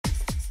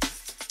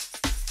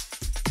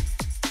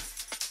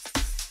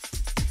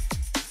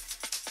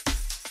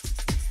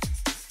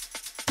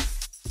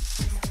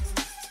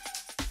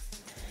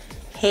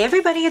Hey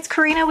everybody, it's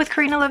Karina with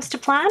Karina Loves to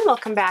Plan.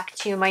 Welcome back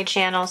to my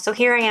channel. So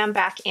here I am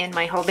back in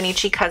my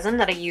HOBONICHI cousin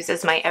that I use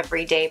as my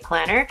everyday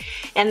planner.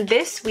 And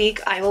this week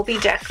I will be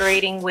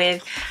decorating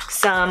with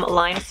some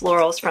lined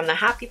florals from the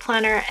Happy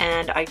Planner,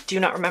 and I do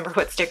not remember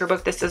what sticker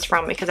book this is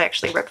from because I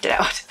actually ripped it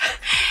out.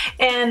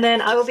 And then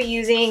I will be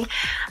using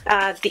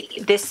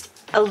this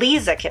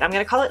Eliza kit. I'm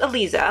going to call it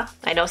Eliza.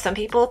 I know some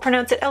people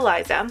pronounce it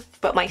Eliza,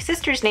 but my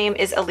sister's name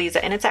is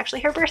Eliza and it's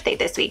actually her birthday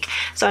this week.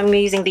 So I'm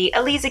using the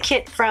Eliza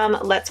kit from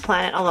Let's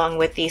Plan It along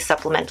with the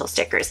supplemental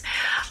stickers.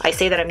 I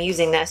say that I'm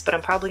using this, but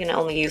I'm probably going to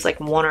only use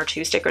like 1 or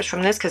 2 stickers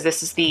from this because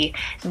this is the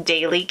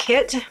daily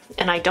kit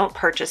and I don't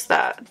purchase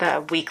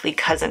the weekly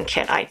cousin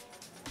kit. I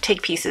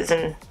take pieces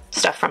and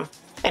stuff from.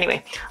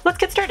 Anyway, let's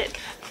get started.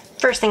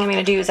 First thing I'm going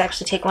to do is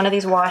actually take one of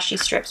these washi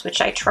strips, which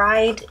I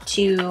tried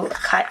to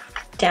cut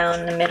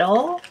down the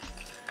middle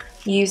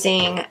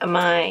using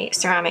my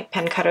ceramic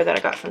pen cutter that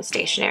I got from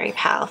Stationery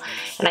Pal,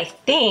 and I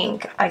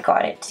think I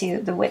got it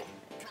to the width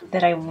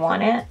that I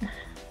want it,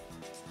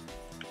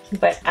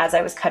 but as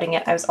I was cutting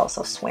it I was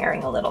also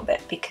swearing a little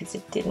bit because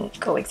it didn't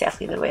go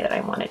exactly the way that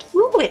I wanted.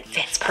 Ooh, it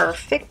fits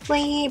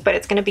perfectly, but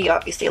it's going to be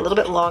obviously a little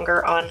bit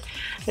longer on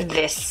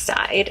this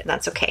side, and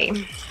that's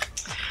okay.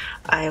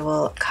 I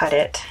will cut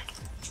it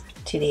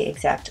to the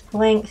exact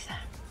length.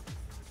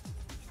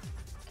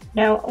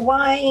 Now,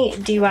 why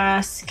do you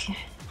ask,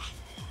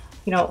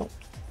 you know,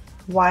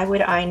 why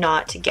would I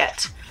not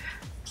get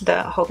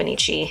the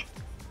HOBONICHI,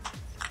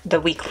 the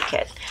weekly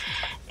kit?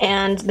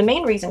 And the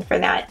main reason for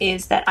that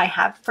is that I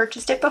have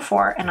purchased it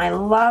before and I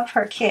love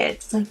her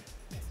kits.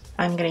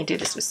 I'm going to do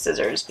this with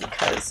scissors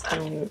because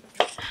I'm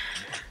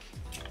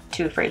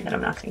too afraid that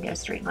I'm not going to get a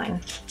straight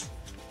line.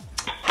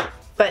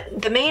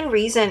 But the main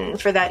reason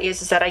for that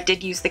is that I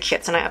did use the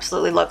kits and I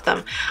absolutely loved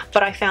them,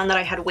 but I found that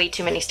I had way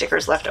too many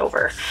stickers left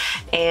over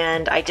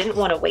and I didn't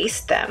want to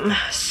waste them.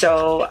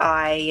 So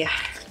I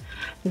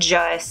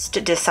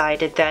just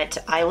decided that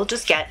I will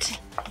just get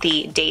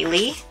the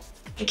daily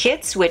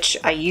kits, which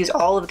I use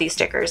all of these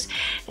stickers,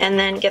 and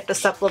then get the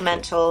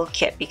supplemental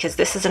kit because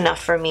this is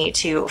enough for me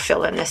to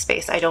fill in this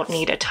space. I don't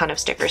need a ton of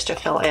stickers to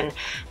fill in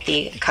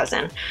the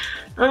cousin.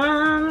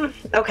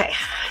 Okay,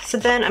 so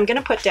then I'm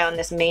gonna put down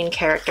this main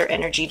character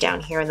energy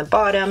down here in the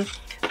bottom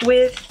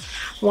with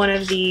one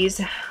of these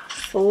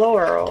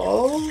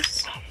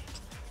florals.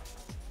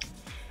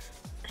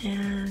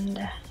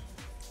 And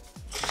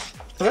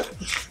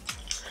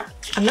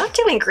I'm not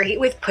doing great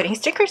with putting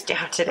stickers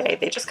down today.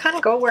 They just kind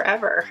of go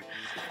wherever.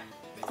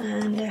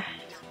 And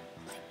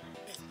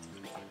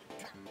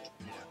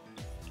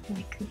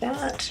like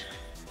that,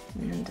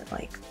 and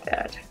like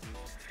that.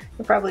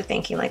 You're probably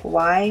thinking like,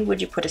 why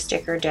would you put a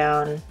sticker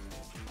down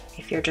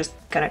if you're just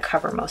gonna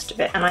cover most of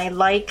it? And I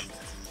like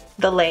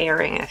the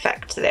layering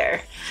effect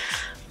there.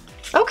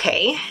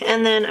 Okay,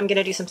 and then I'm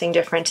gonna do something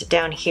different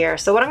down here.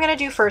 So what I'm gonna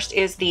do first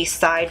is the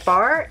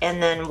sidebar,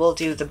 and then we'll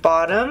do the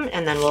bottom,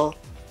 and then we'll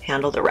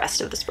handle the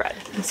rest of the spread.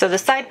 So the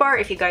sidebar,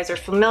 if you guys are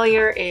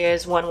familiar,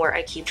 is one where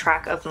I keep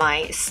track of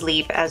my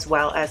sleep as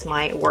well as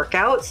my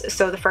workouts.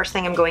 So the first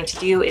thing I'm going to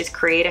do is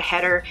create a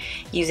header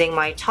using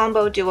my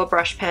Tombow Dual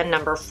Brush Pen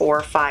number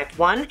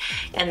 451,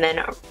 and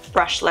then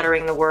brush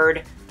lettering the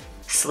word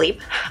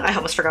sleep. I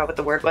almost forgot what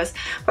the word was,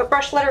 but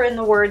brush letter in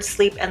the word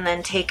sleep, and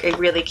then take a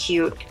really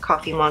cute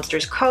Coffee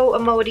Monsters Co.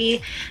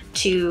 emoji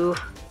to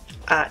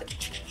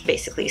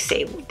basically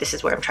say this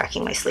is where I'm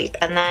tracking my sleep.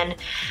 And then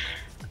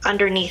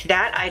underneath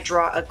that, I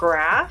draw a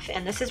graph,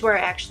 and this is where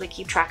I actually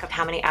keep track of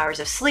how many hours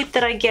of sleep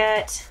that I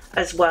get,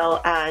 as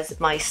well as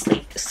my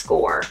sleep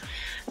score.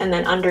 And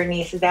then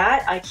underneath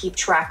that, I keep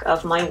track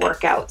of my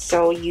workout.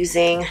 So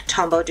using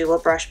Tombow Dual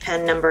Brush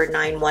Pen number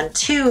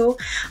 912,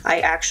 I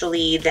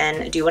actually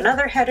then do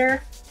another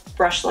header,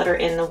 brush letter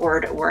in the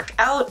word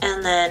workout,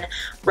 and then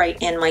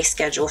write in my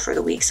schedule for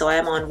the week. So I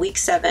am on week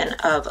 7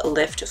 of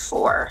Lift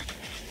 4.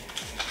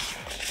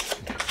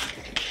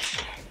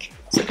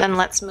 So then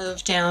let's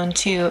move down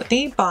to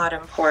the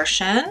bottom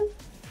portion.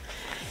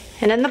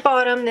 And in the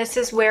bottom, this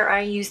is where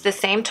I use the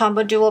same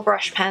Tombow Dual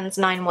Brush Pens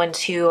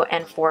 912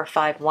 and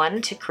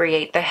 451 to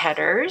create the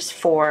headers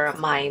for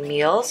my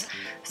meals.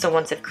 So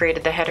once I've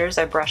created the headers,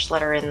 I brush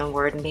letter in the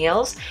word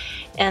meals,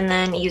 and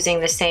then using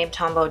the same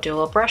Tombow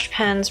Dual Brush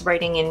Pens,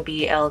 writing in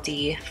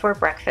BLD for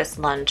breakfast,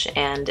 lunch,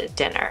 and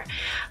dinner.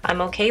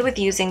 I'm okay with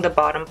using the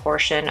bottom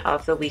portion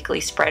of the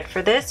weekly spread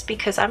for this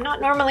because I'm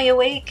not normally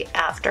awake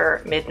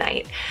after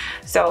midnight.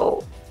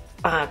 So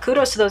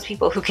kudos to those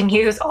people who can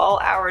use all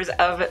hours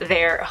of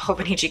their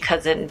HOBONICHI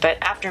cousin, but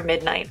after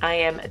midnight I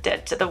am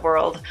dead to the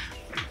world.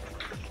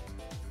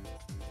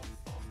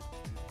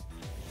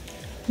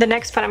 The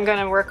next part I'm going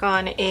to work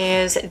on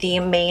is the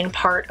main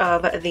part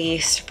of the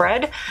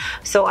spread.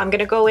 So I'm going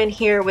to go in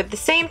here with the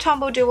same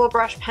Tombow Dual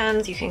Brush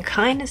Pens. You can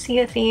kind of see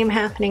a theme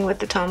happening with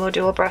the Tombow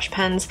Dual Brush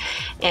Pens,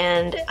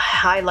 and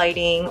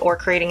highlighting or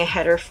creating a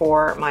header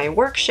for my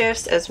work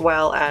shifts, as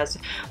well as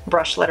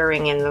brush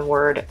lettering in the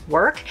word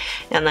work,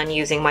 and then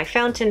using my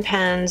fountain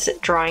pens,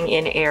 drawing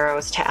in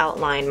arrows to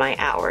outline my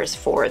hours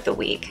for the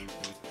week.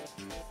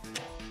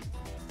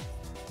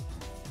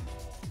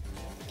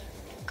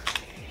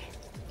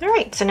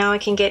 right, so now I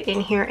can get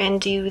in here and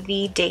do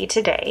the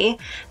day-to-day.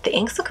 The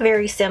inks look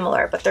very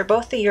similar, but they're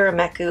both the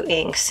Urameku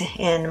inks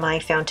in my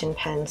fountain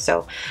pen,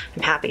 so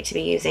I'm happy to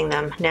be using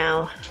them.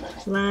 Now,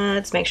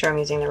 let's make sure I'm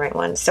using the right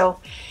one. So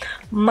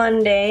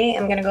Monday,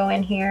 I'm gonna go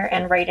in here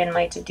and write in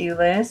my to-do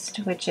list,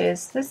 which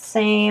is the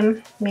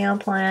same meal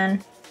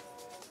plan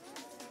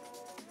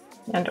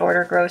and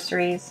order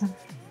groceries. I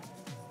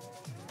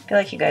feel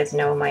like you guys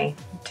know my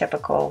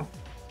typical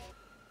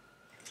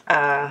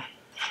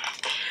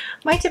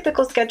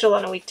schedule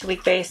on a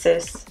week-to-week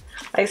basis.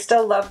 I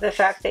still love the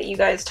fact that you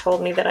guys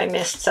told me that I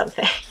missed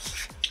something.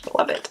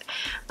 Love it.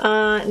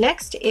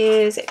 Next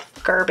is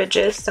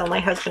garbages. So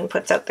my husband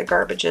puts out the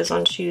garbages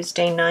on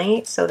Tuesday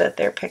night so that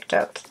they're picked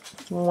up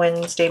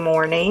Wednesday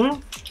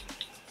morning.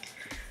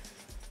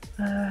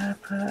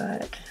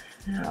 Put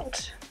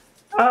out.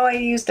 Oh, I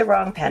used the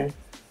wrong pen.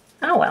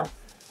 Oh well.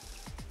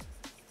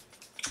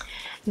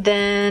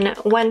 Then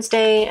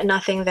Wednesday,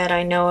 nothing that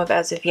I know of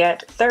as of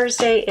yet.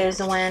 Thursday is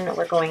when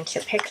we're going to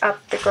pick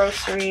up the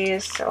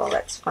groceries. So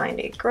let's find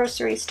a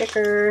grocery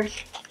sticker.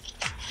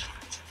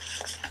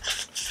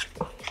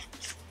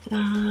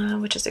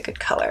 Which is a good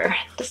color.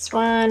 This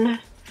one.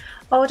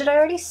 Oh, did I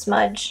already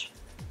smudge?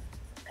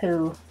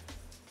 Poo.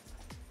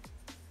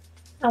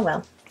 Oh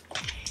well.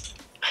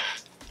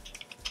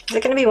 Is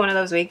it going to be one of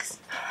those weeks?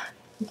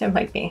 It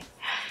might be.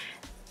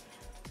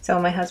 So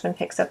my husband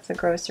picks up the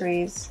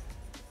groceries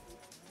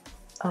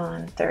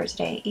on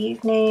Thursday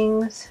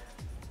evenings,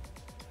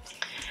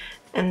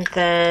 and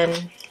then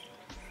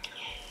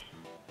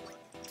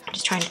I'm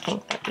just trying to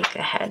think that week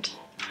ahead.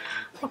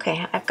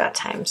 Okay, I've got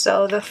time.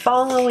 So the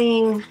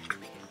following,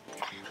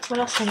 what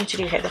else do I need to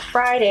do here? The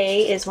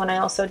Friday is when I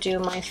also do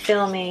my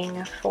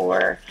filming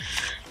for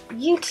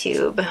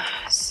YouTube.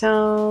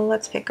 So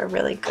let's pick a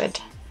really good,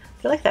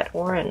 I feel like that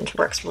orange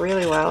works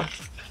really well.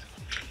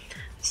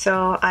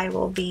 So I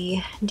will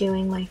be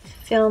doing my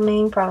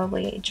filming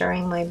probably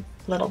during my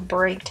little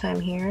break time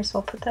here, so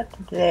I'll put that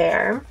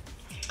there.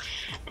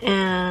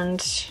 And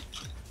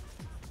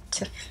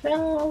to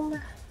film,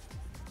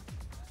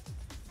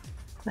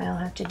 I'll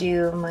have to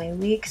do my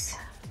weeks,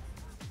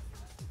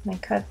 my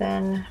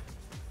cousin,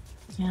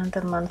 and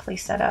the monthly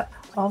setup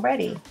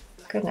already.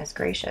 Goodness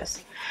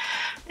gracious.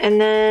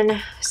 And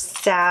then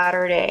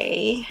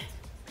Saturday's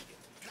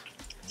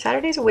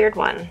a weird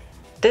one.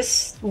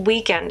 This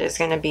weekend is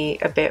going to be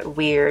a bit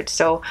weird,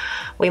 so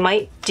we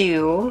might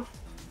do,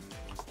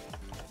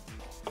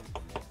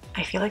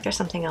 I feel like there's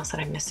something else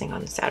that I'm missing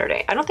on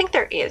Saturday. I don't think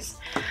there is,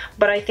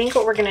 but I think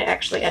what we're going to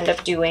actually end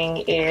up doing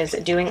is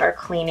doing our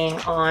cleaning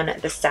on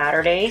the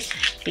Saturday,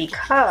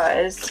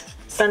 because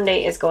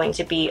Sunday is going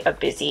to be a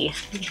busy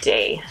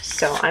day.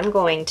 So I'm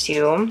going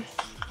to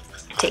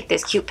take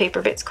this Cute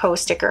Paper Bits Co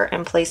sticker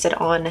and place it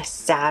on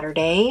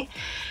Saturday.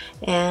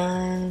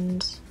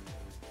 And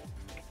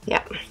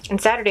yeah,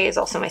 and Saturday is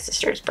also my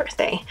sister's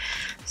birthday.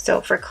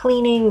 So for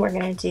cleaning, we're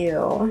gonna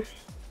do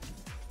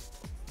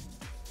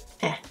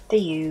the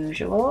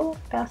usual: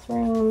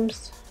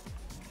 bathrooms,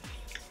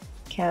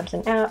 cabs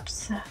and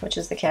apps, which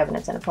is the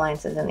cabinets and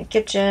appliances in the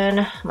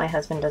kitchen. My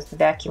husband does the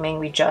vacuuming.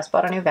 We just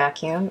bought a new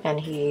vacuum and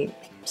he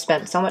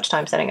spent so much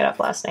time setting it up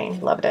last night. He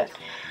loved it.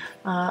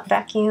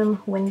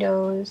 Vacuum,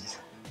 windows,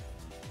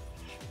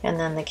 and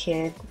then the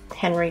kid,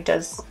 Henry,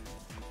 does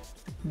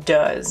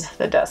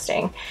the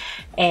dusting,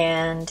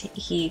 and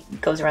he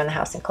goes around the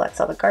house and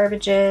collects all the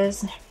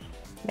garbages.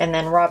 And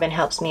then Robin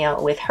helps me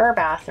out with her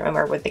bathroom,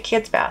 or with the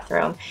kids'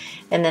 bathroom,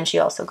 and then she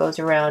also goes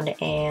around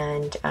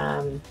and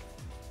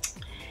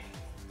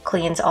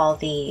cleans all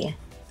the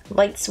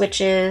light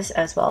switches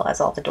as well as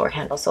all the door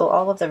handles, so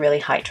all of the really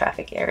high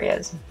traffic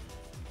areas.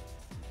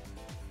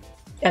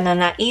 And then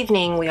that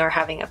evening we are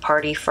having a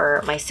party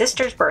for my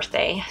sister's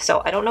birthday.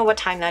 So I don't know what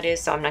time that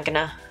is, so I'm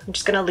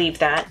just gonna leave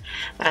that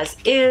as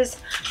is.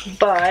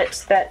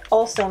 But that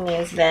also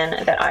means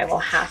then that I will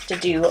have to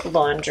do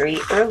laundry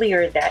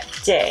earlier that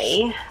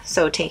day.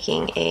 So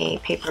taking a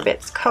Paper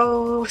Bits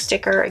Co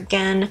sticker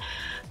again,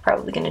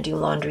 probably gonna do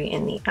laundry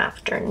in the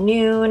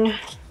afternoon.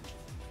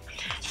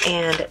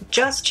 And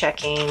just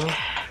checking,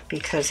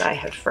 because I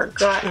have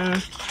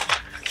forgotten,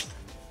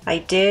 I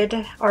did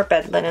our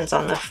bed linens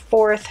on the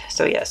 4th,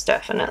 so yes,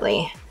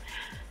 definitely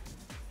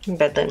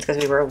bed linens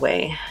because we were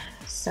away.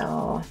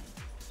 So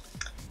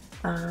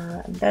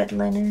bed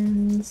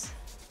linens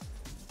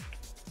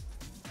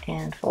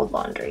and fold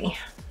laundry.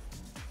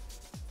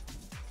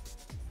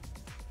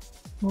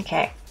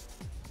 Okay,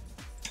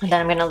 and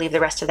then I'm going to leave the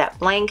rest of that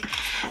blank.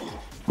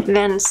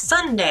 Then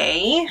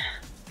Sunday,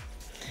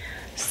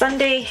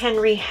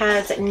 Henry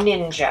has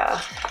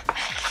Ninja.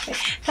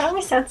 That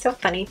always sounds so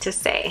funny to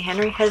say.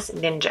 Henry has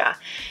Ninja.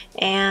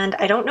 And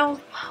I don't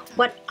know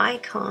what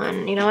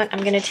icon. You know what?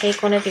 I'm going to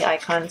take one of the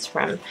icons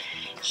from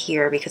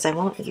here because I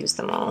won't use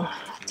them all.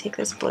 I'll take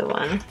this blue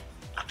one.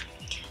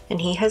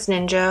 And he has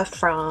Ninja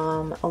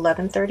from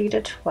 11:30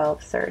 to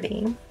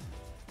 12:30.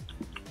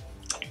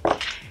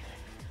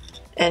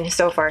 And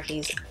so far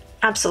he's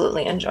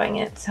absolutely enjoying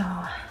it. So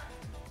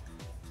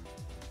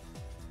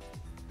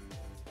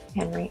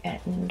Henry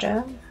at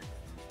Ninja.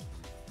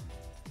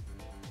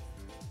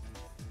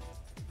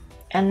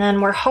 And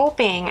then we're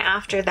hoping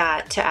after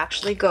that to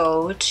actually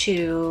go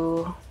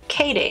to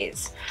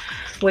K-Days,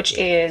 which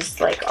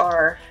is like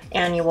our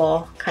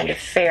annual kind of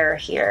fair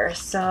here.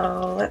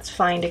 So let's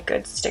find a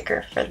good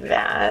sticker for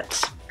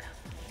that.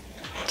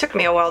 It took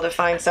me a while to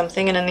find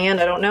something, and in the end,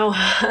 I don't know.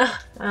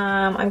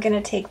 I'm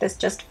gonna take this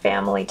just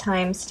family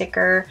time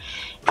sticker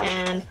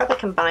and probably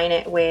combine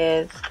it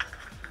with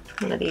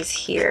one of these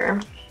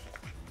here.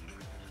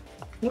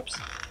 Oops.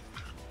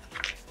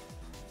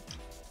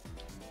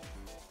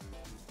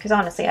 Because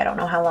honestly, I don't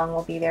know how long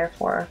we'll be there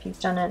for. If you've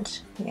done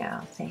it, yeah,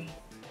 I'll see.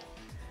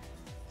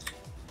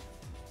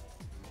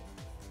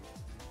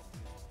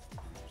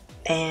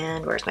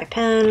 And where's my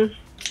pen?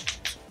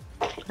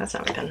 That's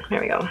not my pen. There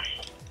we go.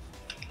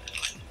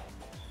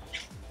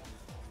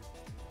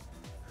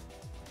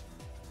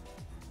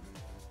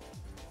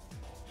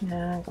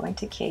 Going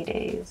to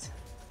K-Days.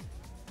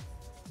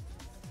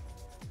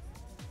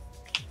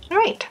 All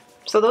right.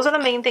 So those are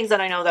the main things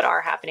that I know that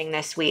are happening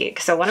this week.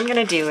 So what I'm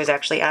gonna do is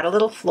actually add a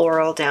little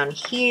floral down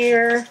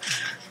here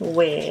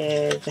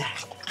with,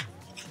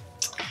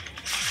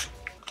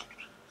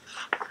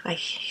 I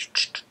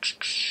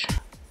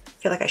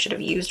feel like I should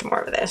have used more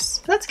of this,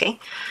 but that's okay.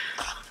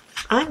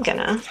 I'm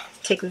gonna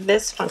take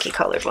this funky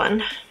colored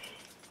one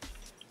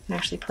and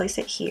actually place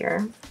it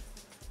here.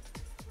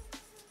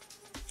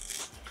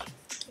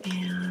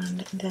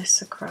 And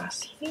this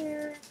across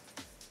here.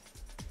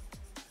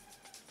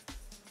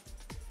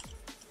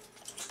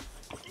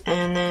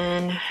 And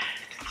then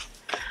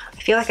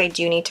I feel like I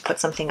do need to put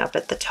something up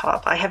at the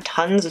top. I have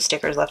tons of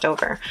stickers left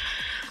over.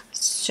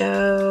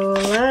 So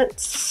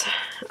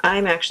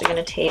I'm actually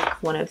gonna take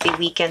one of the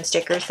weekend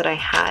stickers that I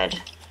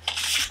had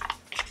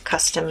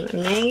custom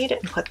made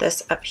and put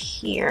this up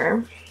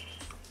here.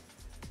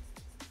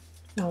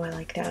 Oh, I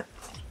like that.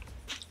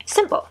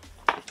 Simple.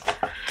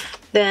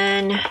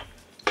 Then,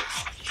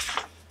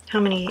 how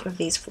many of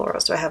these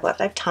florals do I have left?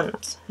 I have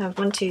tons. I have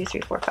 1, 2,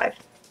 3, 4, 5.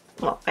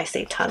 Well, I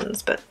say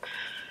tons, but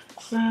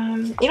you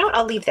know what?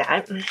 I'll leave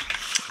that.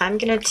 I'm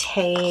gonna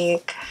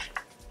take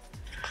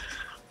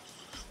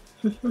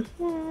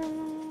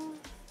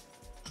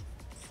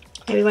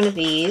maybe one of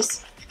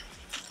these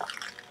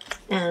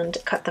and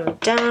cut them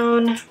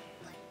down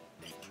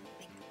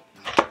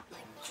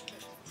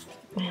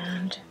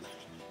and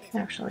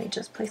actually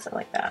just place it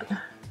like that.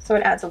 So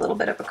it adds a little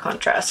bit of a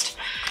contrast.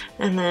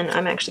 And then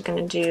I'm actually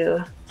gonna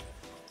do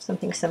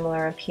something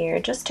similar up here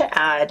just to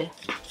add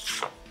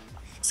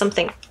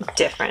something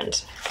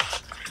different,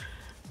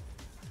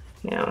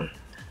 you know,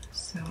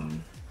 so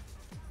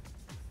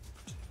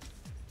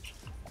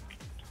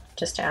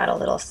just to add a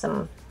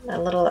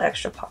little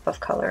extra pop of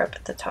color up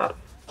at the top.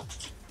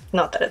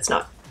 Not that it's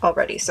not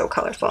already so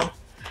colorful.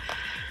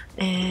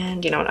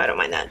 And you know what, I don't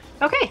mind that.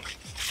 Okay.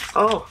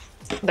 Oh,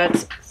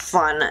 that's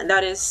fun.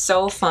 That is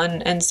so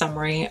fun and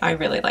summery. I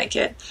really like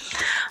it.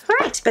 All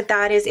right, but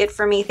that is it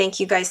for me. Thank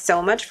you guys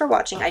so much for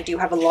watching. I do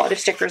have a lot of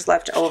stickers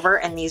left over,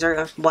 and these are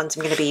the ones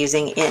I'm going to be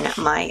using in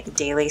my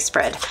daily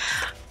spread.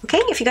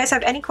 Okay, if you guys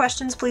have any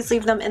questions, please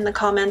leave them in the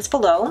comments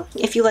below.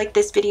 If you like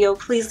this video,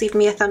 please leave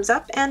me a thumbs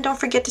up, and don't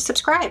forget to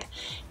subscribe.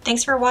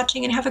 Thanks for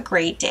watching, and have a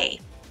great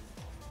day.